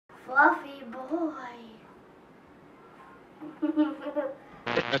fluffy boy.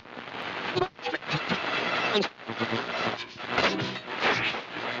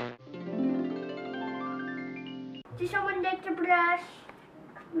 Did someone like the brush?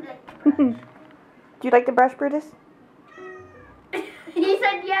 Who liked the brush? Do you like the brush, Brutus? He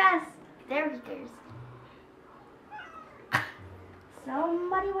said yes. There he goes.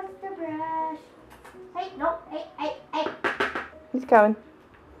 Somebody wants the brush. Hey, no, hey. He's coming.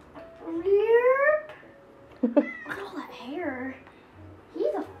 Look at all that hair.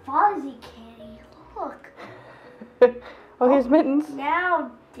 He's a fuzzy kitty. Look. Oh, here's Mittens.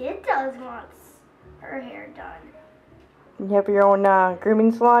 Now Didda wants her hair done. You have your own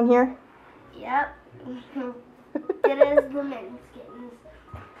grooming salon here? Yep. Didda's the Mittens kittens.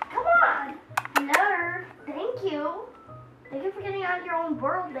 Come on. No. Thank you. Thank you for getting out of your own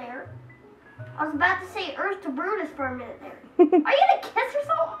world there. I was about to say Earth to Brutus for a minute there. Are you gonna kiss or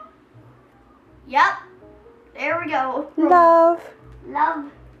something? Yep. There we go. Love.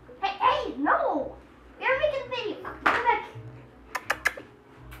 Love. Hey, no. You're making a video. Come back.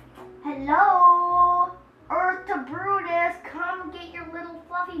 Hello. Earth to Brutus. Come get your little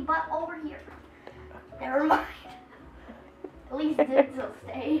fluffy butt over here. Never mind. At least Dids will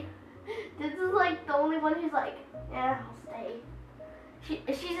stay. Dids is like the only one who's like, yeah, I'll stay.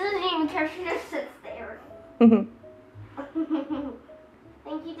 She doesn't even care. She just sits there. Thank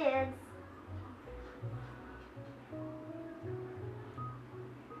you, Dids.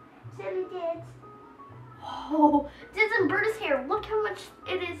 Silly Dids. Oh, Dids and Brutus hair. Look how much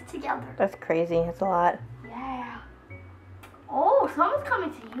it is together. That's crazy. That's a lot. Yeah. Oh, someone's coming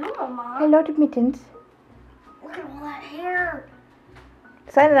to you, Mama. Hello to Mittens. Look at all that hair.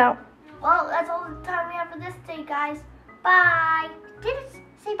 Sign it out. Well, that's all the time we have for this day, guys. Bye. Dids,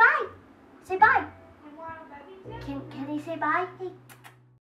 say bye. Say bye. Can they say bye? Hey.